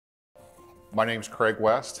My name's Craig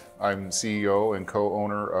West. I'm CEO and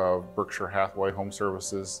co-owner of Berkshire Hathaway Home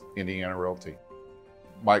Services, Indiana Realty.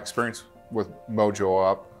 My experience with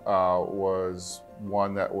Mojo Up was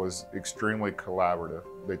one that was extremely collaborative.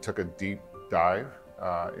 They took a deep dive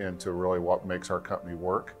into really what makes our company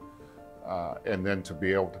work, and then to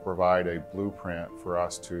be able to provide a blueprint for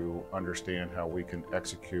us to understand how we can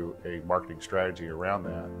execute a marketing strategy around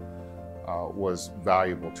that was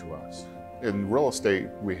valuable to us. In real estate,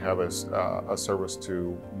 we have a service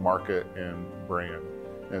to market and brand,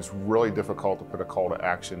 and it's really difficult to put a call to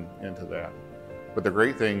action into that. But the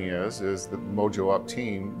great thing is the Mojo Up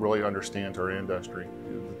team really understands our industry.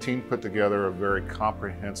 The team put together a very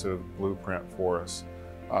comprehensive blueprint for us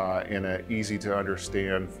in an easy to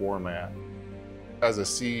understand format. As a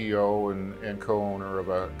CEO and co-owner of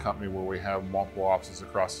a company where we have multiple offices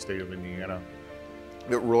across the state of Indiana,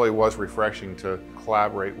 it really was refreshing to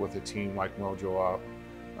collaborate with a team like Mojo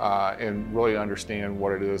Up and really understand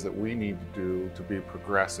what it is that we need to do to be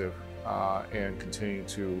progressive and continue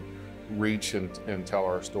to reach and tell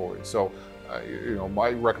our story. So, my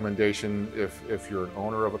recommendation, if you're an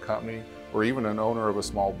owner of a company or even an owner of a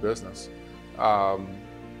small business,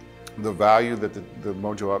 the value that the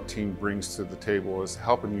Mojo Up team brings to the table is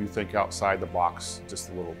helping you think outside the box just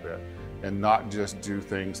a little bit and not just do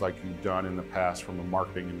things like you've done in the past from a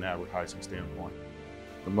marketing and advertising standpoint.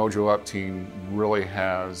 The Mojo Up team really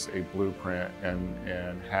has a blueprint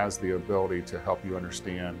and has the ability to help you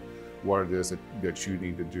understand what it is that you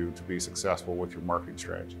need to do to be successful with your marketing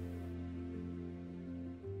strategy.